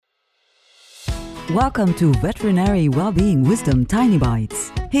Welcome to Veterinary Wellbeing Wisdom Tiny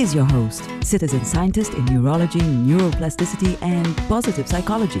Bites. Here's your host, citizen scientist in neurology, neuroplasticity, and positive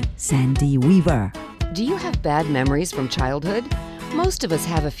psychology, Sandy Weaver. Do you have bad memories from childhood? Most of us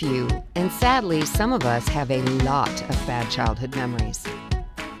have a few, and sadly, some of us have a lot of bad childhood memories.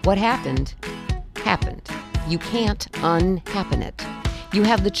 What happened, happened. You can't unhappen it. You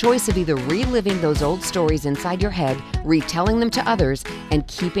have the choice of either reliving those old stories inside your head, retelling them to others, and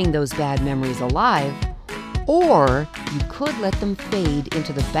keeping those bad memories alive, or you could let them fade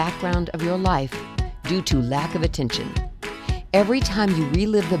into the background of your life due to lack of attention. Every time you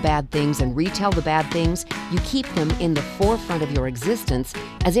relive the bad things and retell the bad things, you keep them in the forefront of your existence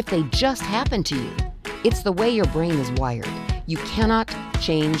as if they just happened to you. It's the way your brain is wired. You cannot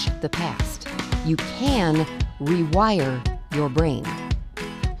change the past. You can rewire your brain.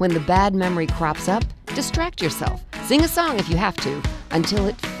 When the bad memory crops up, distract yourself. Sing a song if you have to, until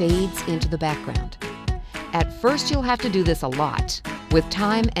it fades into the background. At first, you'll have to do this a lot. With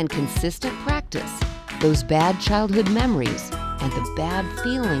time and consistent practice, those bad childhood memories and the bad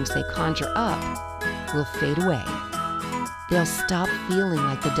feelings they conjure up will fade away. They'll stop feeling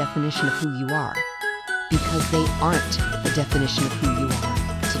like the definition of who you are, because they aren't the definition of who you are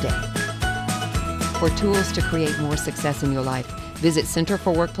today. For tools to create more success in your life, visit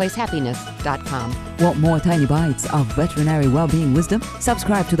centerforworkplacehappiness.com. Want more tiny bites of veterinary well-being wisdom?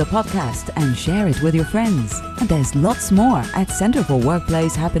 Subscribe to the podcast and share it with your friends. And there's lots more at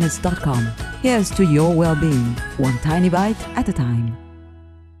centerforworkplacehappiness.com. Here's to your well-being, one tiny bite at a time.